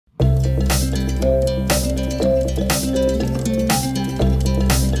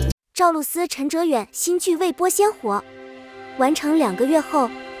赵露思陈哲远新剧未播先火，完成2个月后，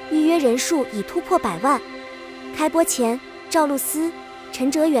预约人数已突破100万。开播前，赵露思、陈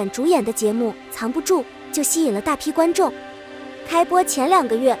哲远主演的节目《藏不住》就吸引了大批观众。开播前2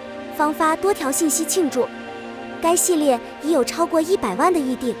个月，方发多条信息庆祝，该系列已有超过100万的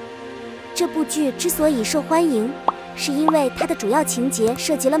预订。这部剧之所以受欢迎，是因为它的主要情节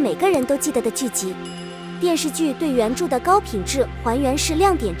涉及了每个人都记得的剧集。电视剧对原著的高品质还原是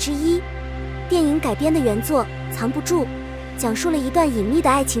亮点之一。电影改编的原作《藏不住》讲述了一段隐秘的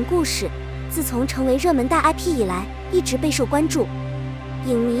爱情故事，自从成为热门大 IP 以来，一直备受关注。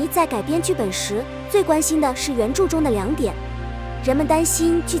影迷在改编剧本时，最关心的是原著中的2点。人们担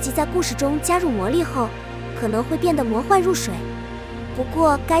心剧集在故事中加入魔力后，可能会变得魔幻入水。不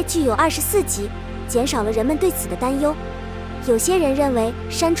过，该剧有24集，减少了人们对此的担忧。有些人认为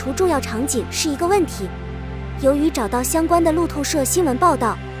删除重要场景是一个问题。由于找到相关的路透社新闻报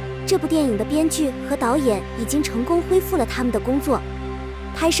道，这部电影的编剧和导演已经成功恢复了他们的工作，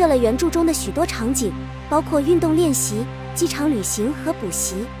拍摄了原著中的许多场景，包括运动练习、机场旅行和补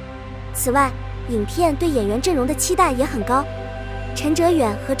习。此外，影片对演员阵容的期待也很高。陈哲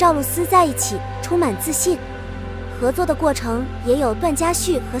远和赵露思在一起充满自信，合作的过程也有段嘉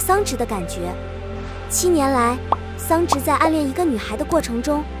许和桑植的感觉。7年来，桑植在暗恋一个女孩的过程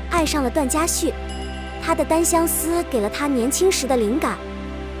中爱上了段嘉许，他的单相思给了他年轻时的灵感，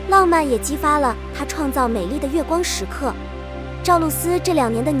浪漫也激发了他创造美丽的月光时刻。赵露思这2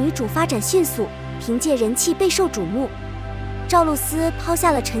年的女主发展迅速，凭借人气备受瞩目。赵露思抛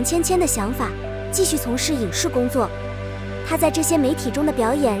下了陈芊芊的想法，继续从事影视工作。她在这些媒体中的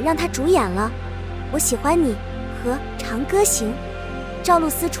表演让她主演了《我喜欢你》和《长歌行》。赵露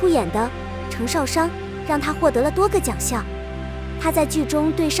思出演的《程少商》让她获得了多个奖项。她在剧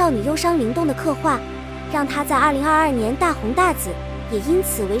中对少女忧伤灵动的刻画，让她在2022年大红大紫，也因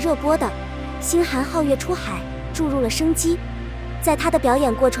此为热播的《星寒皓月出海》注入了生机。在她的表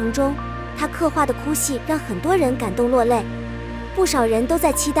演过程中，她刻画的哭戏让很多人感动落泪。不少人都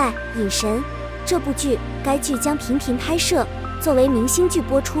在期待《隐神》这部剧，该剧将频频拍摄，作为明星剧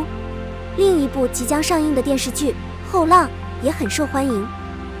播出。另一部即将上映的电视剧《后浪》也很受欢迎，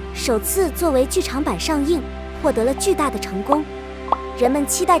首次作为剧场版上映，获得了巨大的成功。人们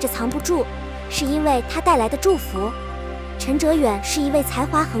期待着《藏不住》，是因为它带来的祝福。陈哲远是一位才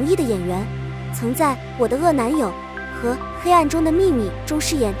华横溢的演员，曾在《我的恶男友》和《黑暗中的秘密》中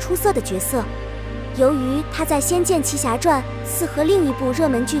饰演出色的角色。由于他在《仙剑奇侠传4》和另一部热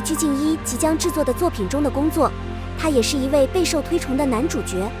门剧《鞠婧祎》即将制作的作品中的工作，他也是一位备受推崇的男主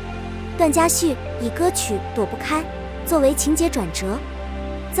角。段嘉许以歌曲《躲不开》作为情节转折，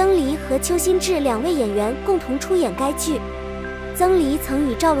曾黎和邱心志2位演员共同出演该剧。曾黎曾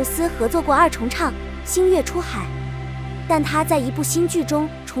与赵露思合作过2重唱《星月出海》，但他在一部新剧中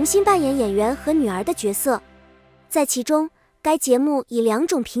重新扮演演员和女儿的角色。在其中，该节目以2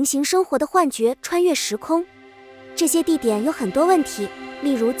种平行生活的幻觉穿越时空。这些地点有很多问题，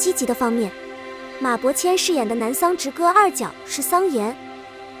例如积极的方面，马伯骞饰演的男桑植哥二角是桑延，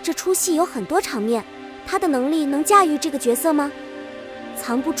这出戏有很多场面，他的能力能驾驭这个角色吗？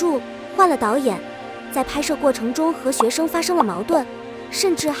藏不住换了导演，在拍摄过程中和学生发生了矛盾，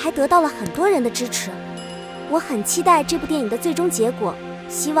甚至还得到了很多人的支持。我很期待这部电影的最终结果，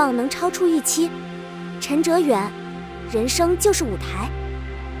希望能超出预期。陈哲远，人生就是舞台。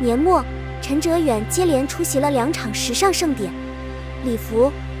年末，陈哲远接连出席了2场时尚盛典，礼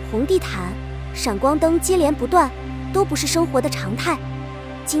服、红地毯、闪光灯接连不断，都不是生活的常态。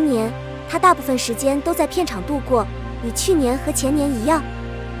今年，他大部分时间都在片场度过，与去年和前年一样。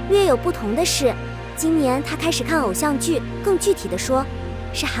略有不同的是，今年他开始看偶像剧，更具体的说，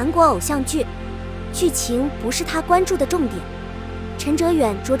是韩国偶像剧。剧情不是他关注的重点。陈哲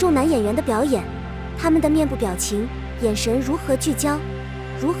远着重男演员的表演，他们的面部表情、眼神如何聚焦，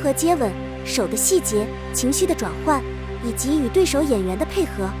如何接吻，手的细节、情绪的转换，以及与对手演员的配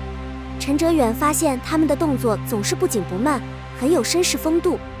合。陈哲远发现他们的动作总是不紧不慢，很有绅士风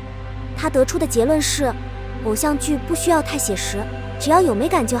度。他得出的结论是，偶像剧不需要太写实，只要有美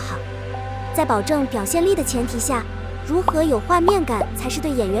感就好。在保证表现力的前提下，如何有画面感才是对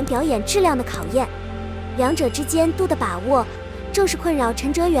演员表演质量的考验。2者之间度的把握，正是困扰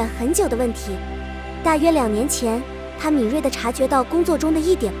陈哲远很久的问题。大约2年前，他敏锐地察觉到工作中的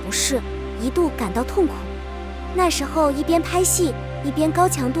一点不适，一度感到痛苦。那时候一边拍戏，一边高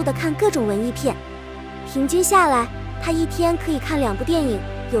强度地看各种文艺片，平均下来，他一天可以看2部电影，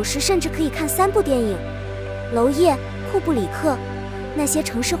有时甚至可以看3部电影。娄烨、库布里克，那些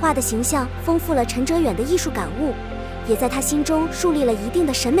城市化的形象丰富了陈哲远的艺术感悟，也在他心中树立了一定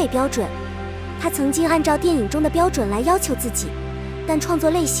的审美标准。他曾经按照电影中的标准来要求自己，但创作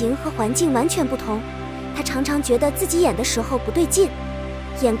类型和环境完全不同。他常常觉得自己演的时候不对劲，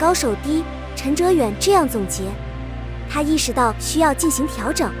眼高手低。陈哲远这样总结，他意识到需要进行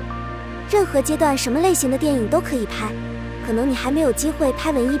调整。任何阶段什么类型的电影都可以拍，可能你还没有机会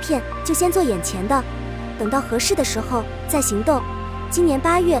拍文艺片，就先做眼前的，等到合适的时候再行动。今年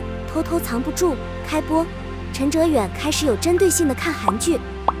8月，偷偷藏不住开播，陈哲远开始有针对性的看韩剧。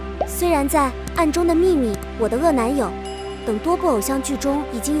虽然在《暗中的秘密》《我的恶男友》等多部偶像剧中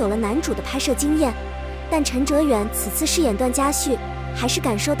已经有了男主的拍摄经验，但陈哲远此次饰演段嘉旭，还是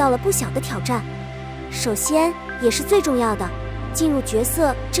感受到了不小的挑战。首先，也是最重要的，进入角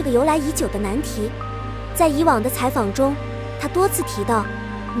色这个由来已久的难题。在以往的采访中，他多次提到，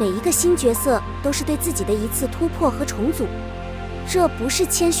每一个新角色都是对自己的一次突破和重组，这不是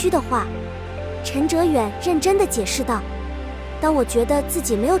谦虚的话。陈哲远认真地解释道：“当我觉得自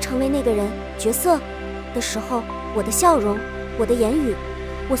己没有成为那个人角色的时候，我的笑容，我的言语，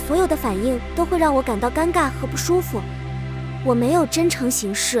我所有的反应都会让我感到尴尬和不舒服。我没有真诚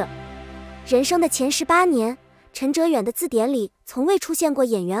行事。”人生的前18年，陈哲远的字典里从未出现过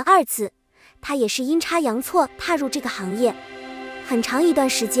演员2字，他也是阴差阳错踏入这个行业。很长一段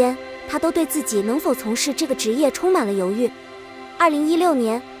时间，他都对自己能否从事这个职业充满了犹豫。2016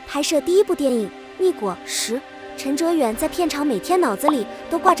年拍摄第1部电影《蜜果》时，陈哲远在片场每天脑子里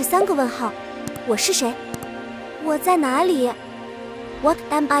都挂着3个问号：我是谁？我在哪里？ What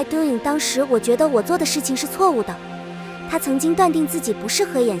am I doing？ 当时我觉得我做的事情是错误的。他曾经断定自己不适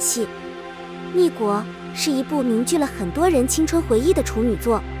合演戏。《蜜果》是一部凝聚了很多人青春回忆的处女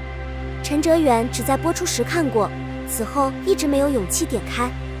作，陈哲远只在播出时看过，此后一直没有勇气点开。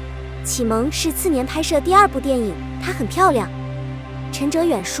启蒙是次年拍摄第2部电影《她很漂亮》。陈哲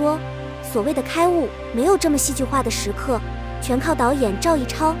远说，所谓的开悟没有这么戏剧化的时刻，全靠导演赵逸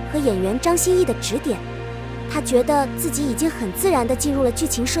超和演员张歆艺的指点。他觉得自己已经很自然地进入了剧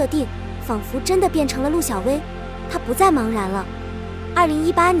情设定，仿佛真的变成了陆小薇，他不再茫然了。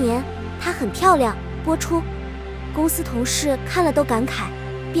2018年，她很漂亮播出，公司同事看了都感慨，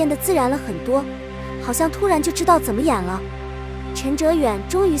变得自然了很多，好像突然就知道怎么演了。陈哲远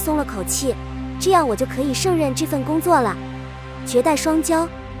终于松了口气，这样我就可以胜任这份工作了。绝代双骄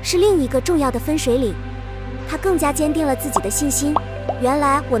是另一个重要的分水岭，他更加坚定了自己的信心。原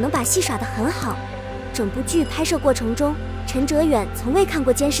来我能把戏耍得很好。整部剧拍摄过程中，陈哲远从未看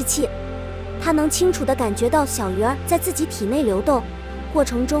过监视器，他能清楚地感觉到小鱼儿在自己体内流动，过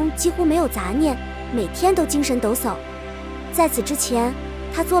程中几乎没有杂念，每天都精神抖擞。在此之前，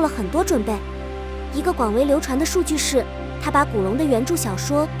他做了很多准备。一个广为流传的数据是，他把古龙的原著小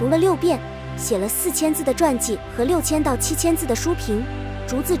说读了6遍，写了4000字的传记和6000到7000字的书评，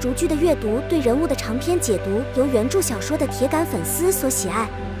逐字逐句的阅读，对人物的长篇解读由原著小说的铁杆粉丝所喜爱。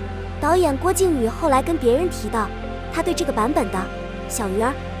导演郭靖宇后来跟别人提到，他对这个版本的小鱼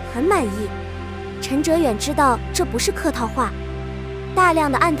儿很满意。陈哲远知道这不是客套话，大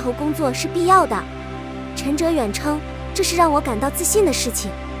量的案头工作是必要的。陈哲远称，这是让我感到自信的事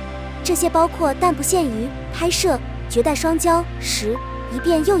情。这些包括但不限于拍摄《绝代双骄》时一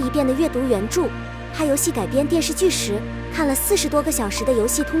遍又一遍的阅读原著，拍游戏改编电视剧时看了40多个小时的游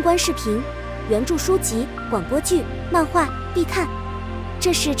戏通关视频，原著书籍、广播剧、漫画必看。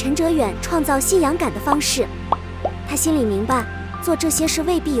这是陈哲远创造信仰感的方式。他心里明白，做这些事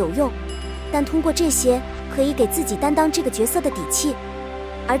未必有用，但通过这些可以给自己担当这个角色的底气。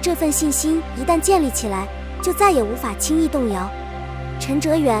而这份信心一旦建立起来，就再也无法轻易动摇。陈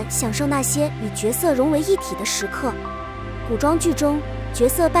哲远享受那些与角色融为一体的时刻。古装剧中，角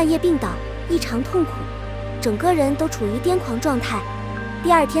色半夜病倒，异常痛苦，整个人都处于癫狂状态。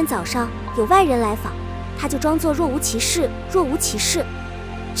第2天早上有外人来访，他就装作若无其事，若无其事。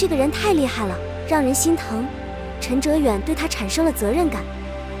这个人太厉害了，让人心疼。陈哲远对他产生了责任感，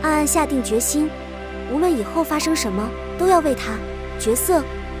暗暗下定决心，无论以后发生什么，都要为他角色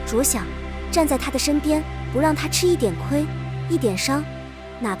着想，站在他的身边，不让他吃一点亏，一点伤，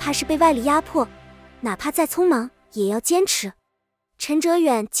哪怕是被外力压迫，哪怕再匆忙，也要坚持。陈哲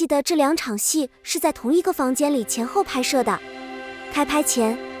远记得这2场戏是在同一个房间里前后拍摄的。开拍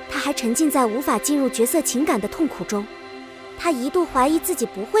前，他还沉浸在无法进入角色情感的痛苦中，他一度怀疑自己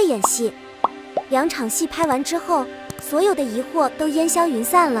不会演戏。2场戏拍完之后，所有的疑惑都烟消云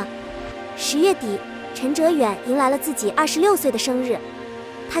散了。10月底，陈哲远迎来了自己26岁的生日，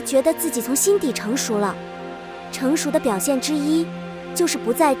他觉得自己从心底成熟了。成熟的表现之一，就是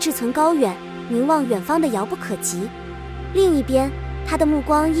不再志存高远，凝望远方的遥不可及。另一边，他的目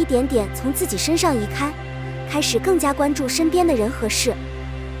光一点点从自己身上移开，开始更加关注身边的人和事。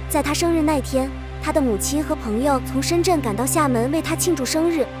在他生日那天，他的母亲和朋友从深圳赶到厦门为他庆祝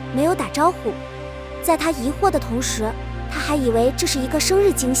生日，没有打招呼。在他疑惑的同时，他还以为这是一个生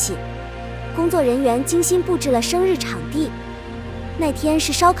日惊喜。工作人员精心布置了生日场地。那天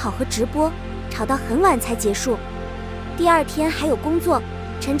是烧烤和直播，吵到很晚才结束。第二天还有工作，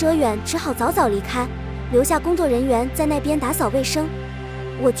陈哲远只好早早离开，留下工作人员在那边打扫卫生。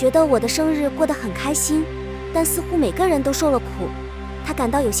我觉得我的生日过得很开心，但似乎每个人都受了苦，他感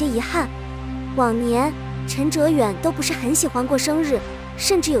到有些遗憾。往年陈哲远都不是很喜欢过生日，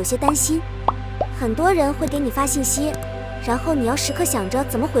甚至有些担心。很多人会给你发信息，然后你要时刻想着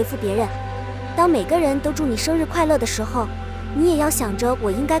怎么回复别人。当每个人都祝你生日快乐的时候，你也要想着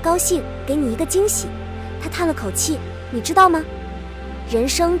我应该高兴，给你一个惊喜。他叹了口气，你知道吗？人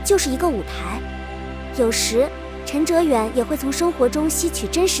生就是一个舞台。有时陈哲远也会从生活中吸取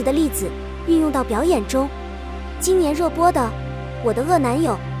真实的例子，运用到表演中。今年热播的《我的恶男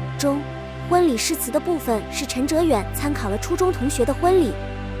友》中，婚礼誓词的部分是陈哲远参考了初中同学的婚礼。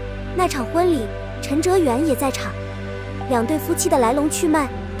那场婚礼，陈哲远也在场。两对夫妻的来龙去脉，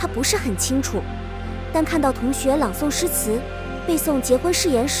他不是很清楚，但看到同学朗诵诗词、背诵结婚誓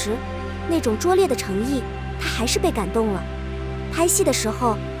言时，那种拙劣的诚意，他还是被感动了。拍戏的时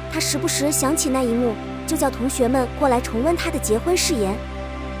候，他时不时想起那一幕，就叫同学们过来重温他的结婚誓言。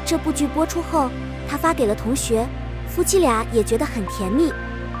这部剧播出后，他发给了同学，夫妻俩也觉得很甜蜜。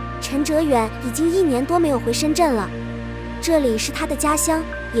陈哲远已经1年多没有回深圳了，这里是他的家乡，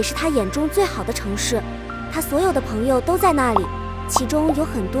也是他眼中最好的城市。他所有的朋友都在那里，其中有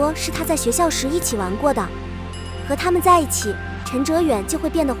很多是他在学校时一起玩过的。和他们在一起，陈哲远就会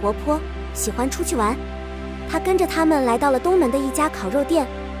变得活泼，喜欢出去玩。他跟着他们来到了东门的一家烤肉店，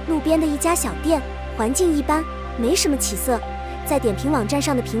路边的一家小店，环境一般，没什么起色，在点评网站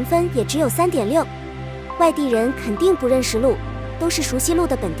上的评分也只有3.6。外地人肯定不认识路，都是熟悉路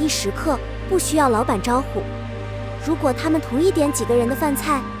的本地食客，不需要老板招呼。如果他们同意点几个人的饭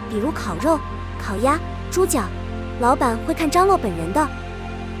菜，比如烤肉、烤鸭、猪脚，老板会看张罗本人的。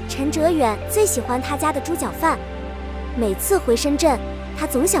陈哲远最喜欢他家的猪脚饭，每次回深圳，他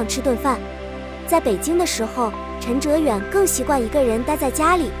总想吃顿饭。在北京的时候，陈哲远更习惯一个人待在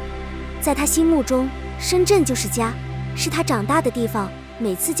家里。在他心目中，深圳就是家，是他长大的地方。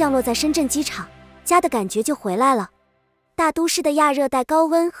每次降落在深圳机场，家的感觉就回来了。大都市的亚热带高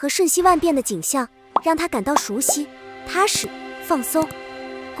温和瞬息万变的景象，让他感到熟悉、踏实、放松。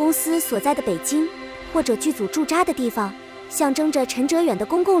公司所在的北京，或者剧组驻扎的地方，象征着陈哲远的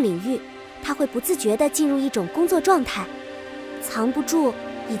公共领域，他会不自觉地进入一种工作状态。藏不住，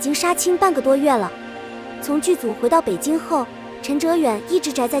已经杀青半个多月了。从剧组回到北京后，陈哲远一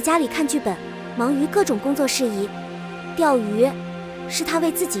直宅在家里看剧本，忙于各种工作事宜。钓鱼是他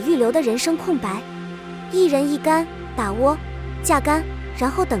为自己预留的人生空白，一人一竿，打窝、架竿，然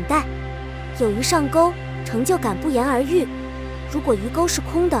后等待。有鱼上钩，成就感不言而喻。如果鱼钩是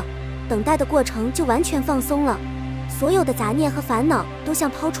空的，等待的过程就完全放松了，所有的杂念和烦恼都像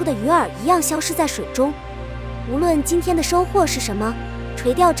抛出的鱼饵一样消失在水中。无论今天的收获是什么，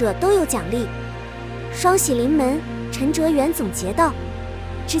垂钓者都有奖励。双喜临门，陈哲远总结道。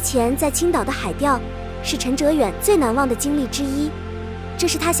之前在青岛的海钓是陈哲远最难忘的经历之一，这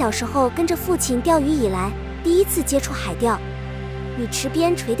是他小时候跟着父亲钓鱼以来第一次接触海钓。与池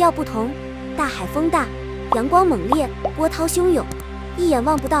边垂钓不同，大海风大，阳光猛烈，波涛汹涌，一眼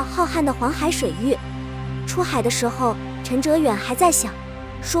望不到浩瀚的黄海水域。出海的时候，陈哲远还在想，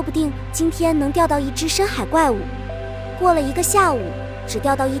说不定今天能钓到一只深海怪物。过了一个下午，只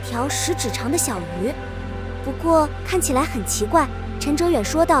钓到一条10指长的小鱼，不过看起来很奇怪。陈哲远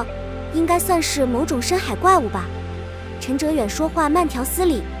说道，应该算是某种深海怪物吧。陈哲远说话慢条斯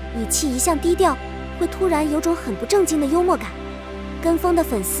理，语气一向低调，会突然有种很不正经的幽默感。跟风的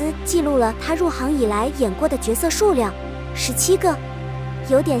粉丝记录了他入行以来演过的角色数量，17个，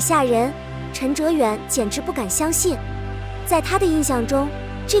有点吓人。陈哲远简直不敢相信，在他的印象中，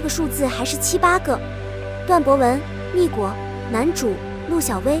这个数字还是7、8个。段博文、蜜果、男主陆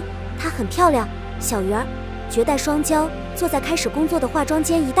小薇，她很漂亮，小鱼儿，绝代双骄。坐在开始工作的化妆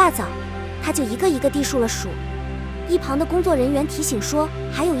间，一大早，他就一个一个地数了数。一旁的工作人员提醒说，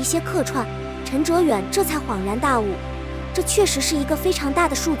还有一些客串。陈哲远这才恍然大悟，这确实是一个非常大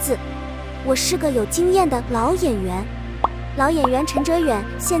的数字。我是个有经验的老演员。老演员陈哲远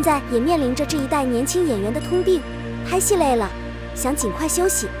现在也面临着这一代年轻演员的通病，拍戏累了，想尽快休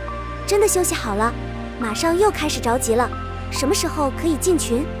息。真的休息好了，马上又开始着急了，什么时候可以进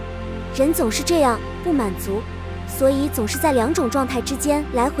群？人总是这样，不满足，所以总是在2种状态之间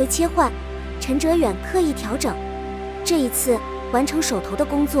来回切换。陈哲远刻意调整，这一次完成手头的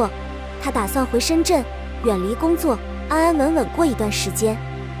工作，他打算回深圳，远离工作，安安稳稳过一段时间。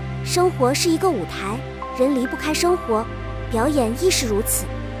生活是一个舞台，人离不开生活，表演亦是如此。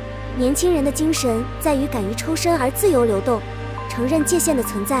年轻人的精神在于敢于抽身而自由流动，承认界限的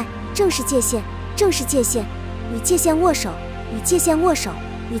存在，正视界限，正视界限，与界限握手，与界限握手，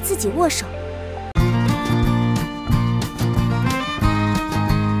与自己握手。